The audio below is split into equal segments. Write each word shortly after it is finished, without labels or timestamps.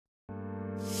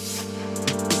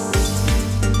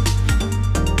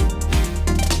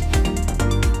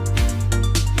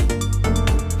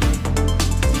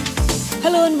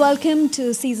welcome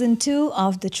to Season 2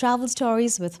 of the Travel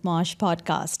Stories with Moush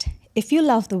podcast. If you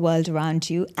love the world around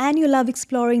you and you love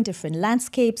exploring different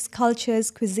landscapes,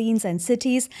 cultures, cuisines and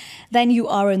cities, then you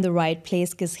are in the right place,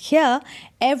 because here,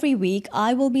 every week,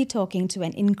 I will be talking to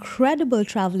an incredible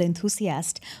travel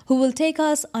enthusiast who will take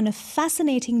us on a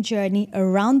fascinating journey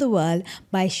around the world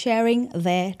by sharing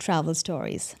their travel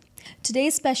stories.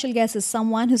 Today's special guest is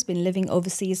someone who's been living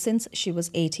overseas since she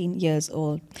was 18 years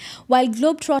old. While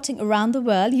globetrotting around the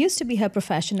world used to be her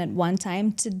profession at one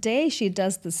time, today she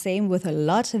does the same with a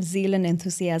lot of zeal and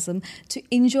enthusiasm to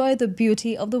enjoy the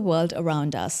beauty of the world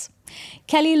around us.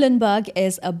 Kelly Lundberg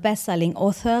is a best-selling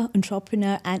author,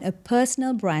 entrepreneur, and a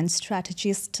personal brand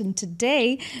strategist. And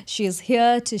today she is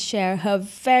here to share her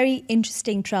very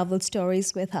interesting travel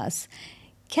stories with us.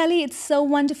 Kelly, it's so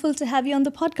wonderful to have you on the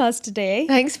podcast today.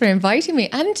 Thanks for inviting me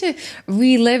and to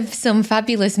relive some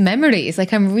fabulous memories.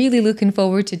 I'm really looking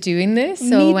forward to doing this.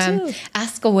 So Me too.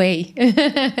 Ask away.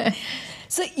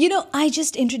 So, I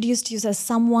just introduced you as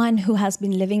someone who has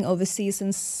been living overseas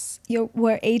since you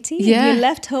were 18. Yeah. You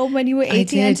left home when you were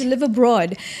 18 and to live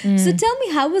abroad. So tell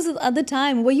me, how was it at the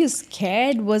time? Were you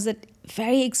scared? Was it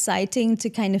very exciting to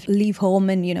kind of leave home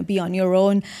and, be on your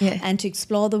own and to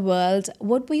explore the world?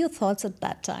 What were your thoughts at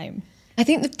that time? I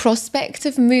think the prospect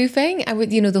of moving,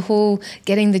 the whole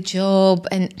getting the job,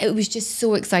 and it was just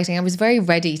so exciting. I was very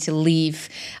ready to leave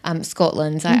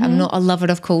Scotland. I'm not a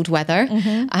lover of cold weather.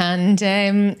 And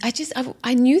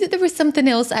I knew that there was something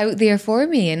else out there for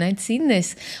me. And I'd seen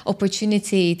this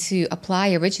opportunity to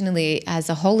apply originally as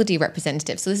a holiday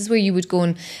representative. So this is where you would go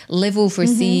and live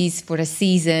overseas for a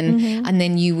season. And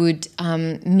then you would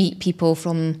meet people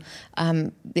from,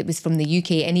 it was from the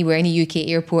UK, any UK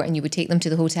airport, and you would take them to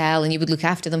the hotel and you would look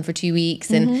after them for 2 weeks.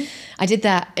 And I did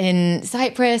that in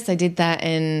Cyprus. I did that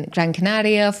in Gran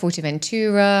Canaria,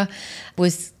 Fuerteventura.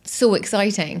 Was so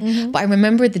exciting. But I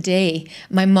remember the day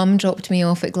my mum dropped me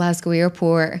off at Glasgow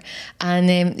airport,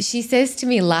 and she says to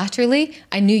me laterally,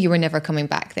 I knew you were never coming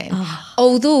back then.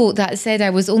 Although that said,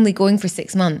 I was only going for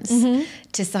 6 months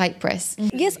to Cyprus.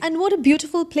 Yes, and what a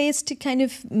beautiful place to kind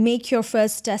of make your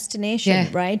first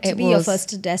destination, right? To be your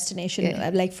first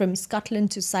destination, like from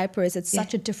Scotland to Cyprus, it's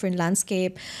such a different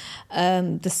landscape.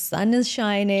 The sun is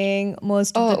shining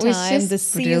most of the time. The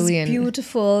sea is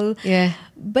beautiful. Yeah.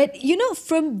 But,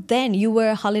 from then, you were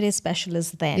a holiday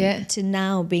specialist then to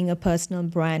now being a personal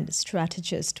brand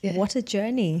strategist. What a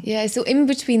journey. Yeah, so in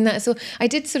between that, so I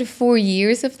did sort of 4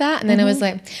 years of that. And then I was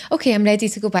like, okay, I'm ready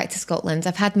to go back to Scotland.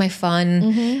 I've had my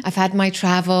fun. I've had my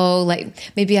travel.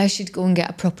 Maybe I should go and get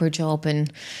a proper job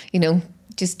and,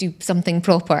 just do something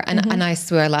proper. And I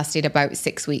swear I lasted about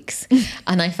 6 weeks.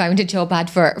 And I found a job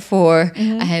advert for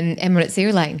Emirates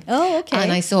Airline. Oh, okay.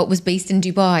 And I saw it was based in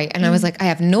Dubai. And I was like, I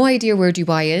have no idea where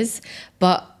Dubai is,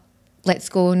 but let's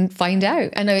go and find out.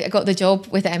 And I got the job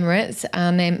with Emirates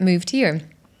and moved here.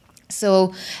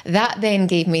 So that then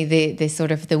gave me the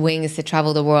sort of the wings to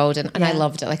travel the world, and I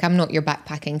loved it. I'm not your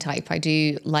backpacking type. I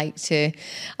do like to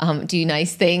do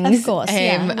nice things. Of course,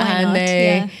 why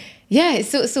not? Yeah,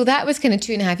 so that was kind of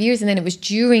 2.5 years. And then it was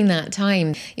during that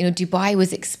time, Dubai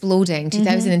was exploding,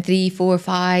 2003, 4,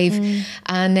 5,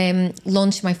 and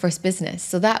launched my first business.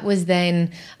 So that was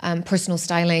then personal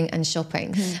styling and shopping.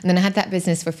 And then I had that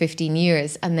business for 15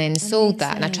 years and then sold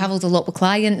that. And I traveled a lot with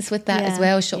clients with that as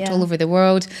well, shopped all over the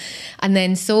world, and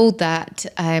then sold that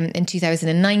in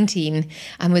 2019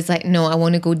 and was like, no, I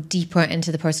want to go deeper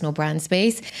into the personal brand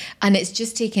space. And it's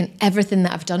just taken everything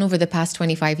that I've done over the past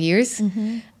 25 years.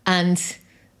 And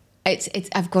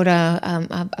I've got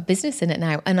a business in it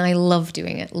now, and I love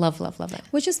doing it. Love it.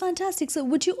 Which is fantastic. So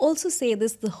would you also say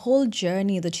this, the whole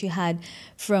journey that you had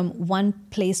from one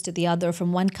place to the other,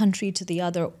 from one country to the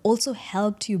other, also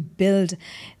helped you build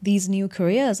these new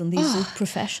careers and these new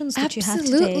professions that you have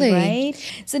today,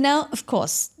 right? So now, of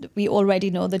course, we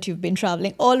already know that you've been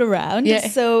traveling all around. Yeah.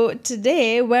 So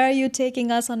today, where are you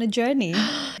taking us on a journey?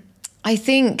 I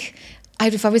think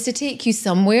if I was to take you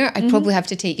somewhere, I'd probably have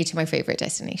to take you to my favourite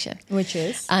destination. Which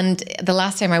is? And the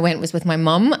last time I went was with my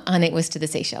mum, and it was to the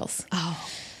Seychelles. Oh.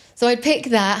 So I'd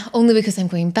pick that only because I'm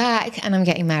going back and I'm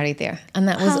getting married there. And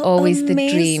that was always the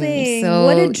dream. So,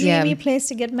 what a dreamy place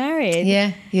to get married.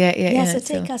 Yeah. So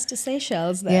take us to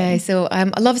Seychelles then. Yeah, so I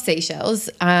love Seychelles.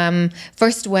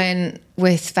 First went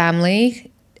with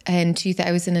family in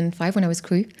 2005 when I was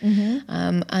crew.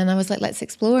 And I was like, let's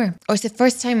explore. It was the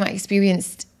first time I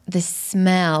experienced the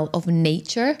smell of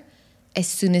nature as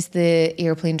soon as the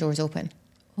airplane doors open.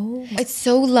 Oh. It's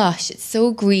so lush, it's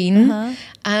so green.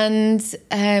 And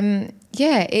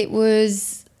it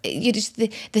was just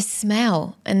the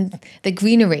smell and the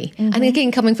greenery. And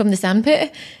again, coming from the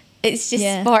sandpit, it's just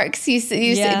sparks.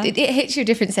 It hits your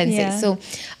different senses. Yeah. So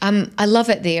I love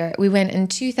it there. We went in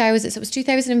 2000, so it was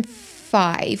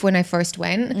 2005 when I first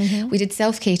went. We did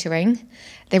self-catering.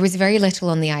 There was very little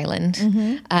on the island.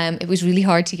 It was really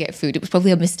hard to get food. It was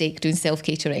probably a mistake doing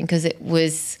self-catering because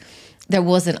there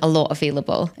wasn't a lot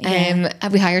available.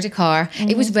 We hired a car.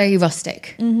 It was very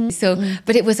rustic.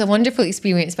 But it was a wonderful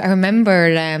experience. But I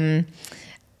remember,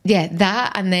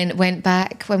 that, and then went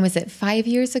back, when was it, 5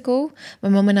 years ago? My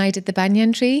mum and I did the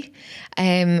banyan tree.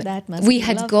 That must we be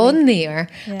had lovely. gone there.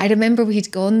 Yeah. I remember we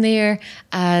had gone there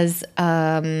as...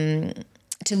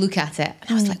 to look at it. And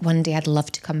I was like, one day I'd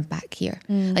love to come back here.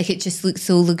 Like, it just looked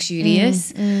so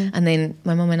luxurious. And then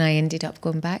my mum and I ended up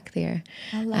going back there.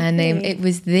 And it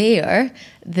was there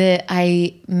that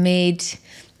I made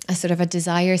a sort of a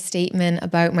desire statement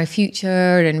about my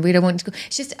future and where I want to go.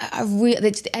 It's just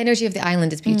the energy of the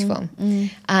island is beautiful.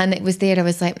 And it was there, I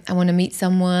was like, I want to meet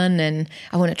someone and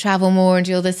I want to travel more and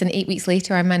do all this. And 8 weeks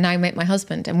later, I now met my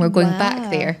husband and we're going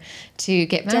back there to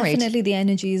get married. Definitely the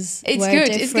energies It's were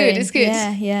good, different. it's good.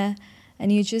 Yeah.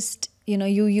 And you just,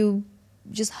 you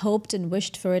just hoped and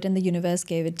wished for it and the universe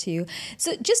gave it to you.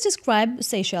 So just describe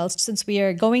Seychelles, since we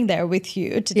are going there with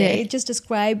you today. Just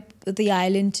describe the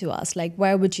island to us. Like,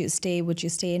 where would you stay? Would you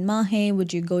stay in Mahe?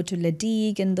 Would you go to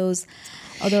Ladigue and those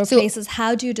other places?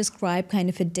 How do you describe kind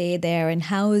of a day there, and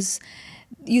how is...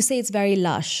 You say it's very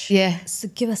lush. Yeah. So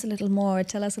give us a little more.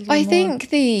 Tell us a little more. I think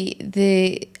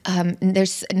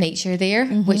there's nature there,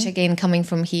 which again, coming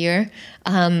from here,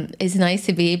 is nice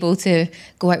to be able to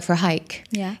go out for a hike.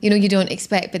 Yeah. You don't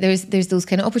expect, but there's those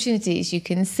kind of opportunities. You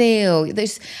can sail.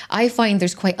 I find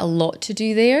there's quite a lot to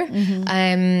do there.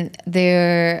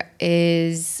 There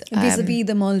is vis-a-vis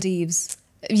the Maldives.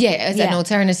 Yeah, as an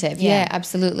alternative. Yeah,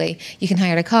 absolutely. You can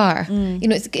hire a car.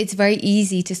 It's very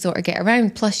easy to sort of get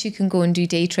around. Plus, you can go and do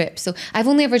day trips. So I've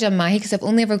only ever done Mahe because I've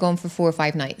only ever gone for 4 or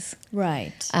 5 nights.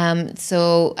 Right.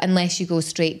 So unless you go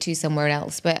straight to somewhere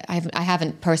else, but I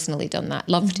haven't personally done that.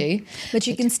 Love to. But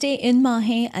you can stay in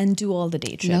Mahe and do all the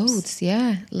day trips.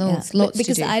 Loads. Because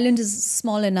to do. the island is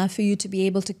small enough for you to be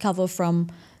able to cover from,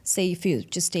 say, if you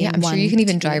just stay in I'm one. sure you can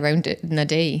even drive around it in a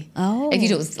day. Oh. If you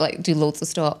don't like do loads of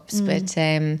stops. But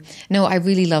no, I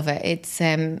really love it. It's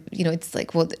it's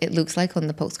like what it looks like on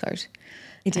the postcard.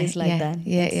 It is like that.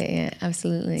 Yeah,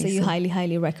 absolutely. So you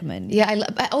highly recommend. Yeah,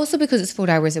 also because it's 4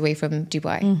 hours away from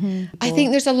Dubai. I think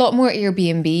there's a lot more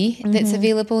Airbnb that's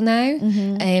available now.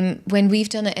 When we've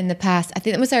done it in the past, I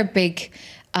think that was our big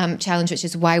challenge, which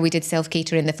is why we did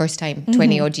self-catering the first time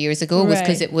 20 odd years ago, was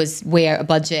because it was way out of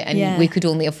budget and we could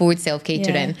only afford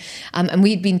self-catering. And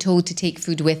we'd been told to take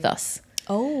food with us.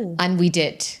 Oh. And we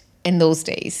did in those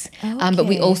days. But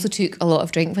we also took a lot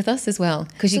of drink with us as well.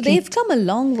 So they've come a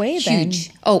long way then.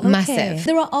 Huge. Oh, massive.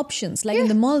 There are options. Like in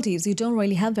the Maldives, you don't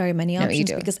really have very many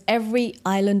options because every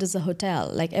island is a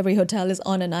hotel. Like every hotel is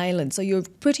on an island. So you're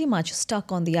pretty much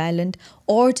stuck on the island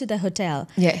or to the hotel.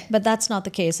 Yeah. But that's not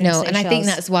the case in No, Seychelles. and I think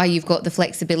that's why you've got the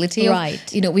flexibility. Right.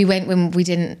 We went when we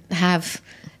didn't have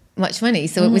much money,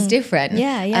 so it was different.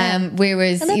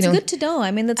 Whereas, and that's good to know.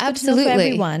 I mean, that's good to know for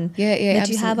everyone. That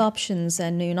you have options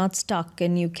and you're not stuck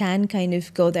and you can kind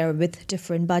of go there with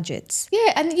different budgets.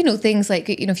 Yeah, and things like,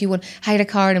 if you want to hire a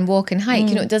car and walk and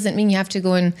hike, it doesn't mean you have to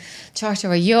go and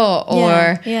charter a yacht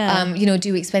or,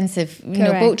 do expensive,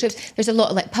 boat trips. There's a lot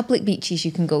of like public beaches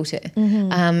you can go to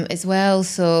as well.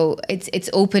 So it's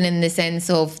open in the sense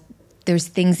of there's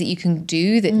things that you can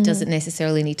do that doesn't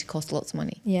necessarily need to cost lots of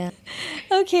money. Yeah.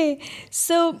 Okay.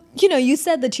 So, you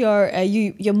said that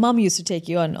your mum used to take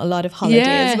you on a lot of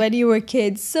holidays when you were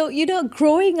kids. So,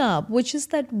 growing up, which is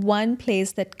that one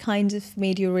place that kind of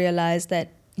made you realize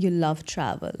that you love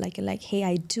travel? Like, you're like, hey,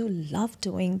 I do love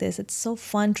doing this. It's so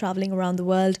fun traveling around the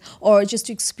world, or just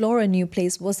to explore a new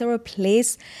place. Was there a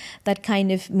place that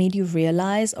kind of made you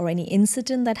realize, or any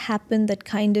incident that happened that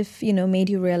kind of, made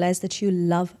you realize that you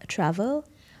love travel?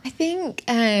 I think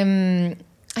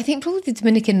probably the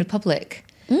Dominican Republic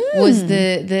was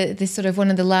the sort of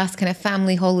one of the last kind of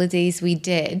family holidays we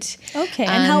did. Okay.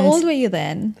 And how old were you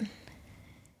then?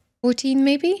 14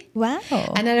 maybe. Wow.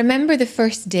 And I remember the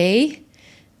first day,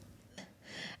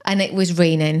 and it was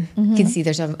raining. You can see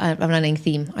there's a running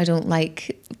theme. I don't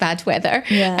like bad weather.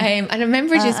 Yeah. And I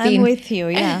remember I'm with you.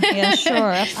 Yeah,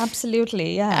 sure.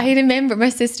 Absolutely. Yeah. I remember my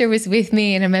sister was with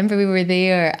me, and I remember we were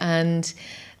there, and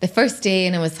the first day,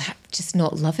 and I was just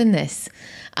not loving this.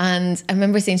 And I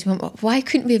remember saying to Mum, why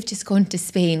couldn't we have just gone to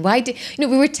Spain? Why did we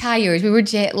were tired, we were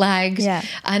jet lagged,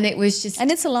 and it was just...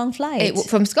 And it's a long flight.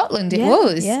 From Scotland, it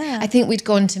was. Yeah. I think we'd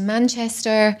gone to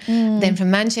Manchester, then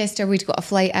from Manchester we'd got a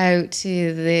flight out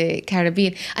to the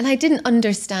Caribbean. And I didn't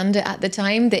understand it at the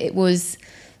time, that it was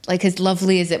like as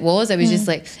lovely as it was, I was just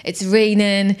like, it's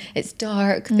raining, it's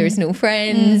dark, there's no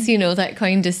friends, you know, that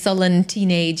kind of sullen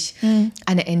teenage. And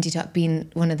it ended up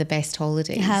being one of the best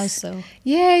holidays. How so?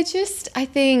 Yeah, just, I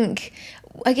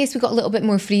guess we got a little bit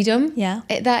more freedom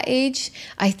at that age.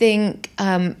 I think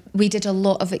we did a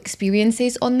lot of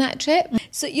experiences on that trip.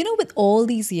 So, you know, with all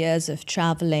these years of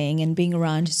traveling and being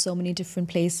around so many different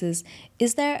places,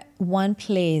 is there one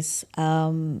place,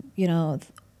 you know,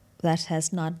 that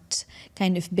has not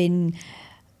kind of been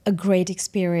a great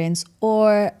experience,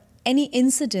 or any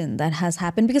incident that has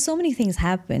happened? Because so many things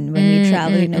happen when we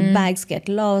travel, you know, bags get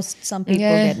lost, some people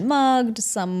get mugged,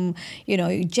 some, you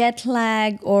know, jet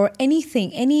lag, or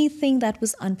anything that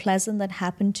was unpleasant that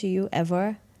happened to you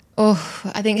ever? Oh,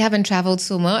 I think having travelled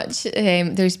so much,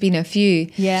 there's been a few.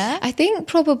 Yeah? I think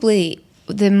probably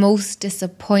the most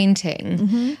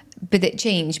disappointing, but it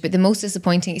changed, but the most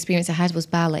disappointing experience I had was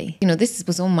Bali. You know, this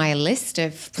was on my list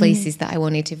of places that I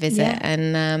wanted to visit.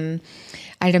 And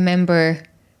I remember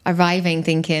arriving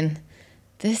thinking,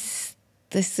 this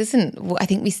isn't, I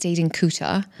think we stayed in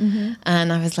Kuta,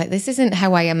 and I was like, this isn't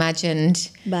how I imagined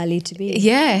Bali to be.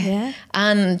 Yeah.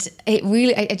 And it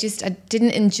really, I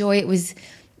didn't enjoy it. Was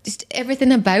just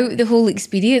everything about the whole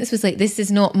experience was like, this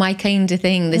is not my kind of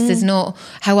thing. This is not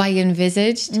how I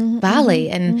envisaged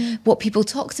Bali and what people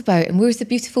talked about and where's the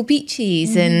beautiful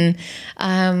beaches. And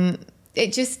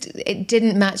it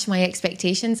didn't match my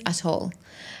expectations at all.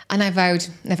 And I vowed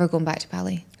never going back to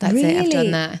Bali. That's it, I've done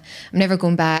that. I'm never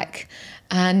going back.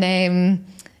 And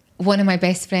one of my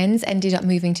best friends ended up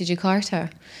moving to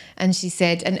Jakarta. And she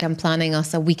said, and I'm planning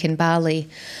us a week in Bali.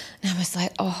 And I was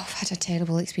like, oh, I've had a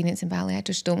terrible experience in Bali. I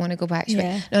just don't want to go back to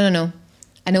it. No.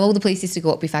 I know all the places to go.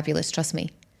 It'll be fabulous. Trust me.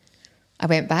 I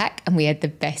went back and we had the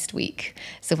best week.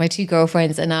 So my 2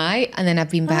 girlfriends and I, and then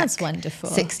I've been back That's wonderful.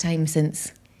 6 times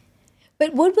since.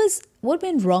 But what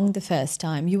went wrong the first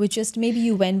time? You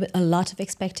went with a lot of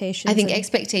expectations. I think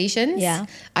expectations. Yeah.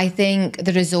 I think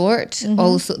the resort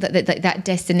also, that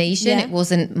destination, it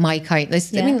wasn't my kind.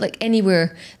 I mean, like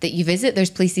anywhere that you visit,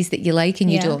 there's places that you like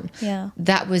and you don't. Yeah.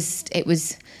 It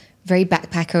was very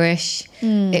backpackerish.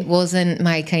 It wasn't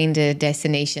my kind of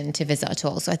destination to visit at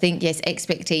all. So I think, yes,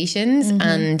 expectations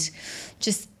and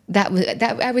just that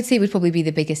I would say would probably be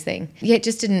the biggest thing. Yeah, it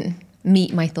just didn't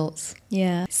meet my thoughts.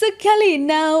 Yeah. So Kelly,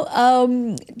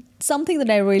 now something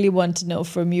that I really want to know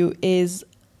from you is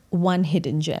one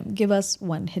hidden gem. Give us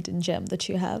one hidden gem that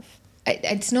you have.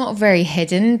 It's not very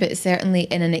hidden, but certainly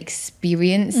in an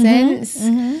experience sense,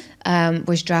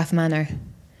 was Draft Manor.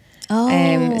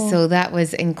 Oh. So that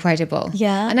was incredible.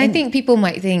 Yeah. And I think people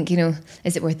might think, you know,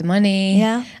 is it worth the money?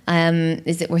 Yeah.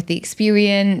 Is it worth the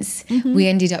experience? We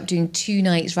ended up doing 2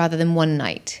 nights rather than 1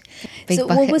 night. Big so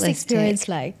bucket what was the list experience tick.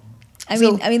 like? I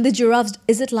mean, the giraffes,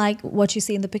 is it like what you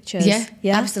see in the pictures? Yeah,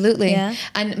 absolutely. Yeah.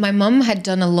 And my mum had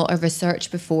done a lot of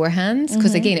research beforehand,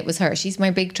 because again, it was her. She's my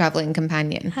big travelling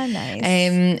companion. How nice.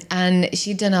 And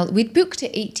we'd booked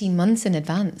it 18 months in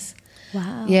advance.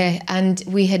 Wow. Yeah, and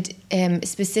we had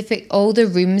all the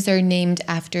rooms are named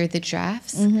after the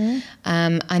giraffes. And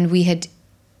my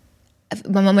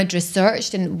mum had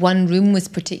researched, and one room was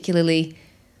particularly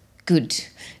good.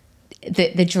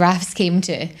 The giraffes came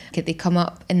to. They come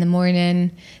up in the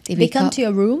morning. They come to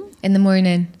your room? In the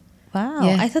morning. Wow.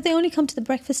 Yeah. I thought they only come to the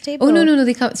breakfast table. Oh, no.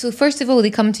 They come. So first of all, they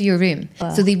come to your room.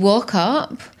 Wow. So they walk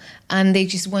up and they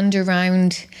just wander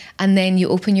around, and then you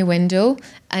open your window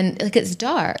and like it's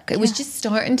dark. It was just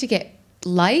starting to get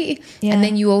light, and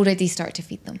then you already start to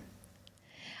feed them.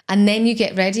 And then you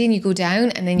get ready and you go down,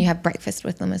 and then you have breakfast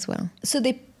with them as well. So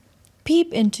they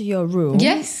peep into your room.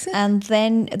 Yes. And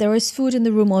then there is food in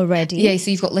the room already. Yeah,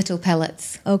 so you've got little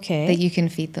pellets. Okay. That you can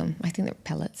feed them. I think they're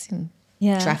pellets and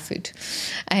draft food.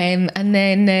 And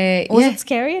then... Was it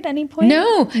scary at any point?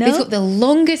 No. They've got the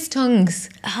longest tongues.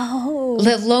 Oh.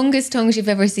 The longest tongues you've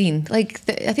ever seen. Like,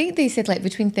 I think they said like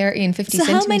between 30 and 50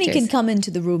 centimetres. So how many can come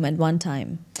into the room at one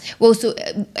time? Well, so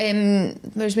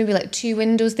there's maybe like 2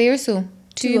 windows there, so...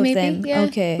 2 of maybe, them. yeah.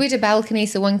 Okay. We had a balcony,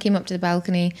 so one came up to the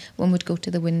balcony, one would go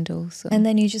to the window. So. And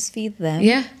then you just feed them.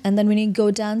 Yeah. And then when you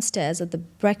go downstairs at the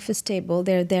breakfast table,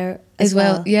 they're there as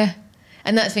well. Yeah.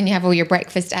 And that's when you have all your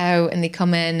breakfast out and they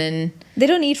come in and... They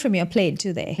don't eat from your plate,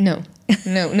 do they? No.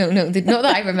 Not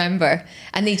that I remember.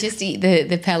 And they just eat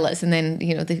the pellets, and then,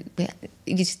 you know,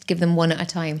 you just give them one at a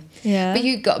time. Yeah. But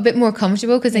you got a bit more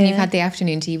comfortable because then you've had the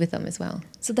afternoon tea with them as well.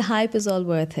 So the hype is all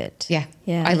worth it. Yeah.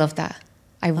 I love that.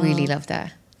 I really love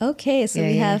that. Okay, so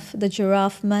we have the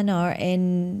Giraffe Manor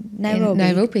in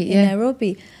Nairobi. In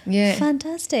Nairobi. Yeah.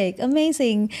 Fantastic,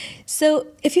 amazing. So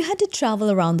if you had to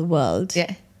travel around the world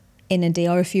in a day,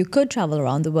 or if you could travel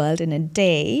around the world in a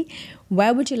day,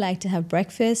 where would you like to have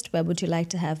breakfast? Where would you like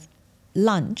to have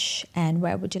lunch? And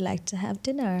where would you like to have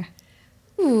dinner?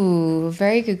 Ooh,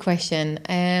 very good question.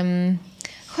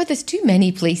 There's too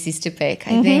many places to pick.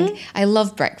 I think I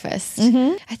love breakfast.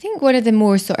 I think one of the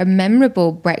more sort of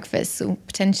memorable breakfasts, so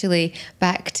potentially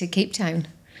back to Cape Town.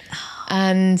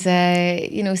 And,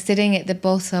 sitting at the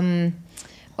bottom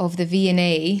of the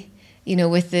V&A,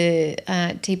 with the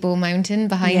Table Mountain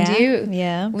behind you.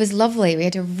 Yeah. It was lovely. We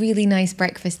had a really nice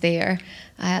breakfast there,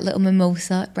 a little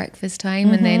mimosa at breakfast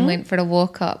time, and then went for a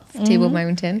walk up Table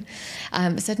Mountain.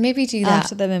 So I'd maybe do that.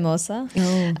 After the mimosa?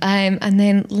 Oh. And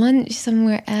then lunch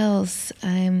somewhere else.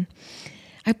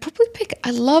 I'd probably pick,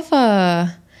 I love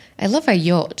a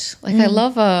yacht. Like I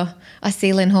love a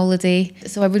sailing holiday.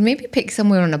 So I would maybe pick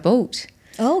somewhere on a boat.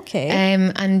 Okay.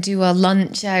 And do a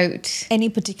lunch out. Any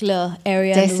particular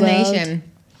area destination. in the world?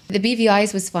 The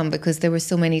BVI's was fun because there were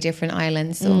so many different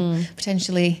islands. So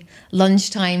potentially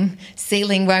lunchtime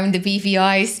sailing around the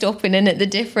BVI, stopping in at the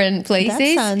different places.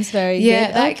 That sounds very good.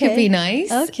 Yeah, that could be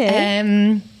nice.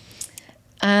 Okay.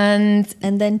 And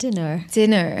then dinner.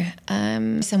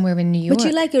 Somewhere in New York. But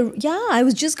you like I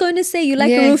was just going to say you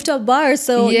like a rooftop bar,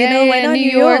 so why not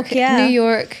New York? New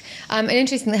York. And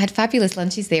interestingly, they had fabulous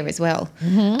lunches there as well.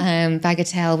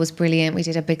 Bagatelle was brilliant. We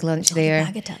did a big lunch there.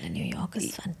 Bagatelle in New York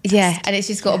is fantastic. Yeah, and it's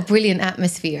just got a brilliant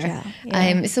atmosphere.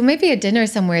 So maybe a dinner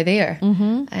somewhere there.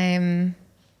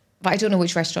 But I don't know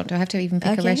which restaurant. Do I have to even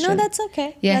pick a restaurant? No, that's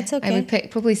okay. Yeah, that's okay. I would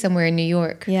pick probably somewhere in New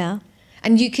York. Yeah.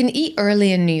 And you can eat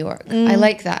early in New York. I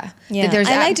like that. Yeah, I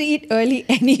like to eat early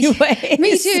anyway.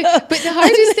 Me too. So. But the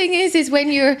hardest thing is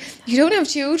when you don't have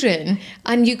children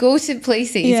and you go to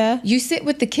places, you sit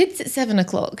with the kids at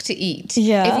 7:00 to eat.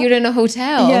 Yeah. If you're in a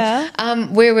hotel. Yeah.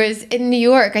 Whereas in New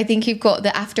York, I think you've got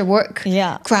the after work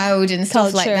crowd and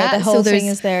stuff culture, like that. The whole thing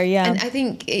is there. Yeah. And I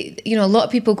think a lot of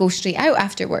people go straight out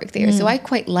after work there. So I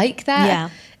quite like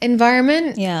that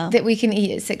environment. That we can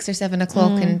eat at 6 or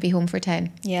 7:00 and be home for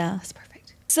 10. Yeah. That's perfect.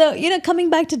 So, coming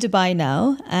back to Dubai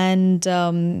now, and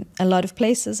a lot of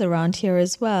places around here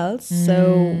as well.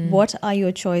 So what are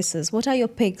your choices? What are your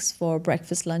picks for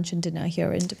breakfast, lunch and dinner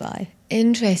here in Dubai?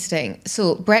 Interesting.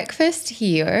 So breakfast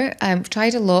here, I've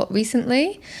tried a lot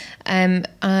recently.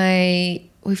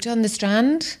 We've done the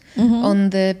Strand on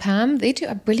the Palm. They do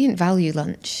a brilliant value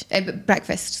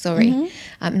breakfast,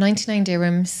 99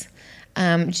 dirhams.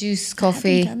 Juice,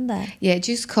 coffee. I haven't done that. Yeah,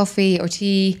 juice, coffee or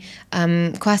tea,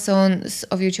 croissants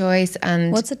of your choice.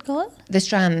 And what's it called? The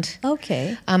Strand.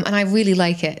 Okay. And I really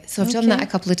like it. So I've done that a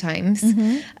couple of times.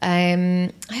 I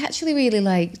actually really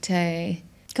liked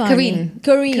Carine,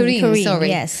 sorry.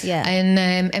 Yes, yeah.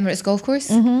 And Emirates Golf Course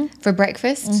for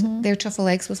breakfast. Their truffle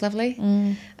eggs was lovely.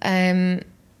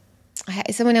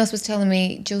 Someone else was telling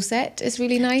me Josette is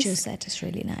really nice. Josette is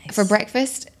really nice. For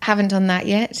breakfast, haven't done that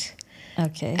yet.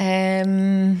 Okay.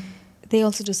 They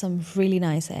also do some really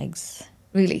nice eggs.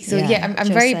 Really? So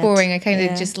I'm very boring. I kind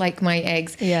of just like my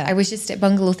eggs. Yeah. I was just at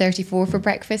Bungalow 34 for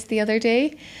breakfast the other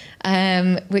day,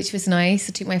 which was nice.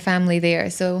 I took my family there.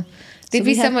 So there'd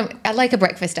be I like a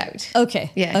breakfast out. Okay.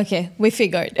 Yeah. Okay. We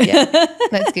figured. Yeah.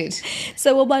 That's good.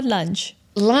 So what about lunch?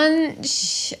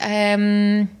 Lunch,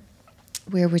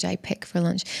 where would I pick for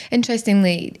lunch?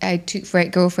 Interestingly, I took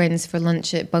girlfriends for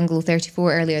lunch at Bungalow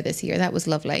 34 earlier this year. That was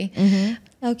lovely.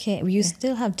 Okay, you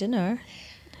still have dinner.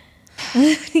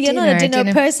 You're not a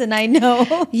dinner person, I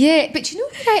know. Yeah, but do you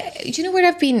know where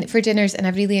I've been for dinners and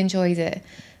I've really enjoyed it?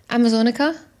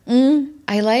 Amazonica.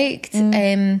 I liked.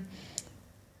 Now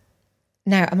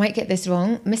I might get this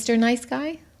wrong. Mr. Nice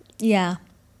Guy. Yeah,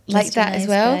 like Mr. that nice as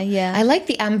well. Guy, yeah, I like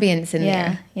the ambience in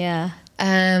there. Yeah.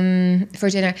 For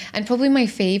dinner, and probably my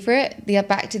favourite,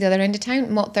 back to the other end of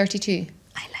town, Mott 32.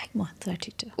 I like Mott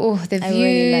 32. Oh, the views!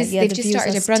 Really they've just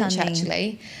started a brunch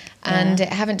actually, and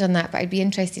I haven't done that, but I'd be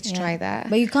interested to try that.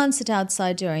 But you can't sit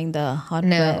outside during the hot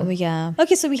weather. Yeah.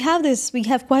 Okay, so we have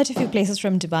quite a few places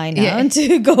from Dubai now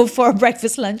to go for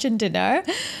breakfast, lunch, and dinner.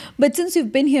 But since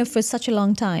you've been here for such a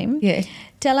long time,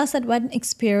 tell us that one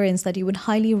experience that you would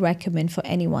highly recommend for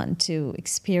anyone to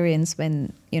experience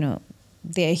when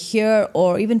they're here,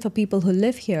 or even for people who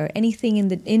live here, anything in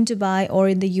Dubai or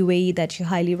in the UAE that you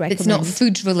highly recommend. It's not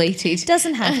food related. It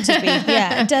doesn't have to be.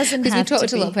 Yeah, it doesn't have to be. Because we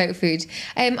talked a lot about food.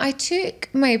 I took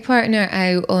my partner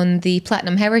out on the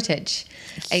Platinum Heritage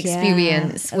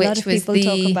experience, which was the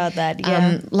talk about that.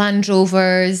 Land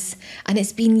Rovers, and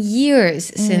it's been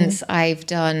years since I've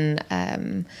done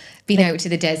been out to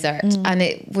the desert, and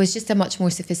it was just a much more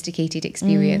sophisticated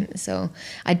experience. So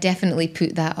I definitely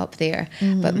put that up there.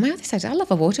 But my other side, I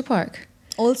love a water park.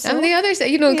 Also, I'm the other side,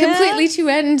 you know, completely two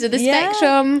ends of the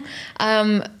spectrum.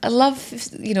 I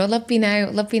love being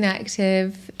out, love being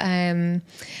active.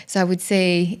 So I would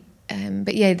say,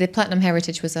 but yeah, the Platinum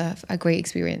Heritage was a great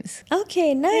experience.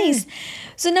 Okay, nice. Yeah.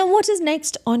 So now what is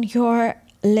next on your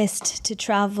list to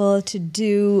travel, to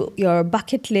do, your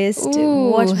bucket list?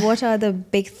 Ooh. What are the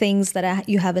big things that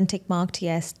you haven't tick marked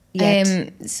yet?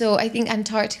 So I think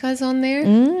Antarctica is on there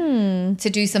to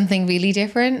do something really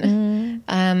different.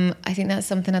 I think that's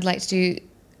something I'd like to do.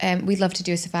 We'd love to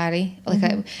do a safari. Like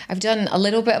I've done a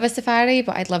little bit of a safari,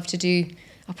 but I'd love to do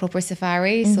a proper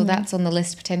safari. So that's on the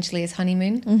list potentially as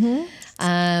honeymoon.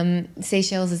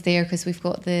 Seychelles is there because we've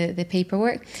got the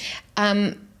paperwork.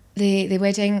 The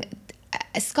wedding,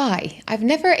 Skye. I've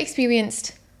never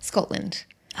experienced Scotland.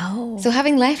 Oh. So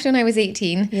having left when I was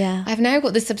 18, yeah, I've now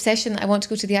got this obsession that I want to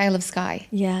go to the Isle of Skye.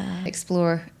 Yeah.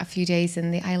 Explore a few days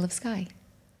in the Isle of Skye.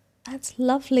 That's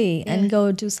lovely. Yeah. And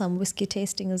go do some whiskey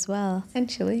tasting as well.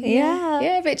 Essentially. Yeah.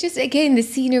 Yeah, but just again, the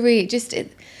scenery, it just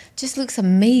looks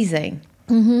amazing.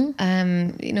 You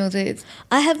know,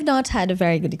 I have not had a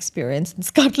very good experience in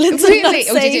Scotland. So really?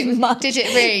 Did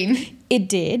it rain? It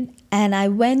did. And I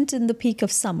went in the peak of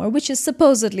summer, which is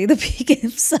supposedly the peak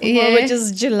of summer, which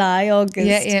is July,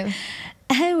 August. Yeah.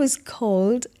 And it was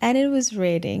cold and it was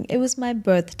raining. It was my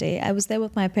birthday. I was there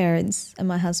with my parents and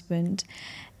my husband.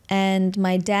 And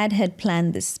my dad had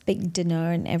planned this big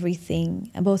dinner and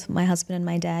everything, both my husband and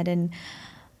my dad. And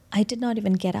I did not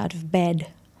even get out of bed.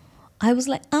 I was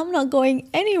like, I'm not going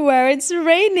anywhere. It's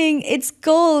raining. It's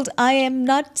cold. I am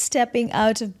not stepping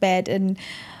out of bed. And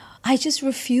I just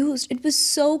refused. It was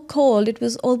so cold. It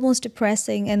was almost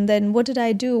depressing. And then what did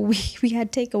I do? We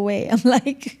had takeaway. I'm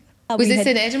like... Was this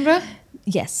in Edinburgh?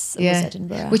 Yes, it was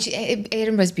Edinburgh. Which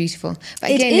Edinburgh is beautiful.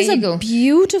 But again, it is a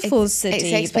beautiful city.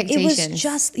 It's expectations. It was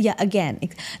just, again,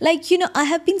 like, you know, I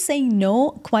have been saying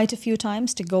no quite a few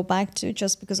times to go back to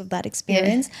just because of that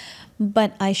experience. Yeah.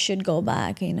 But I should go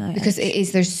back, you know. Because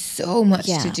there's so much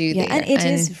to do there. And it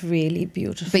is really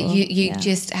beautiful. But you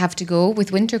just have to go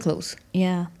with winter clothes.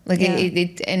 Yeah. Like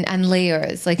and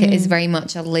layers. Like it is very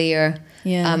much a layer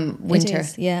winter.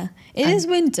 It is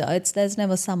winter. There's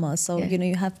never summer. So, you know,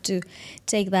 you have to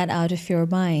take that out of your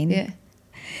mind. Yeah.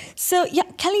 So,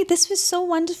 Kelly, this was so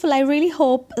wonderful. I really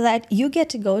hope that you get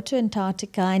to go to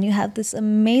Antarctica and you have this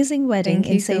amazing wedding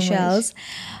in Seychelles. So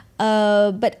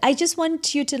but I just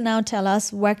want you to now tell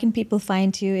us, where can people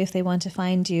find you if they want to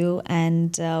find you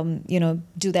and, you know,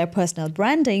 do their personal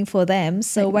branding for them.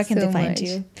 So where can they find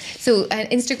you? So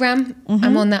Instagram,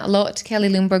 I'm on that a lot,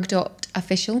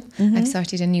 kellylundberg.official. I've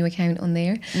started a new account on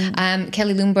there.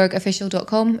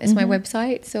 kellylundbergofficial.com is my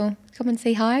website. So come and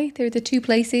say hi. They're the two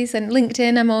places. And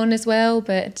LinkedIn I'm on as well.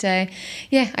 But I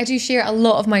do share a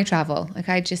lot of my travel. Like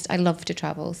I love to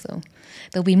travel. So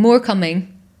there'll be more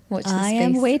coming. I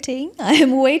am waiting. I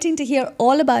am waiting to hear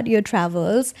all about your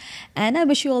travels. And I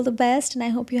wish you all the best. And I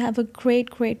hope you have a great,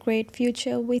 great, great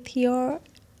future with your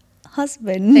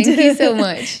husband. Thank you so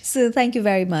much. So thank you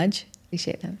very much.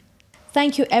 Appreciate that.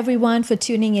 Thank you everyone for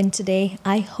tuning in today.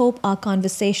 I hope our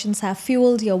conversations have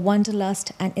fueled your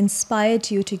wanderlust and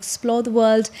inspired you to explore the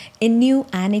world in new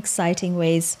and exciting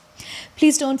ways.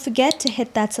 Please don't forget to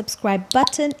hit that subscribe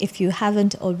button if you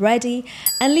haven't already,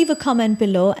 and leave a comment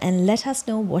below and let us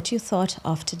know what you thought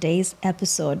of today's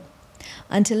episode.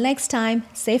 Until next time,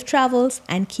 safe travels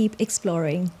and keep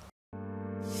exploring.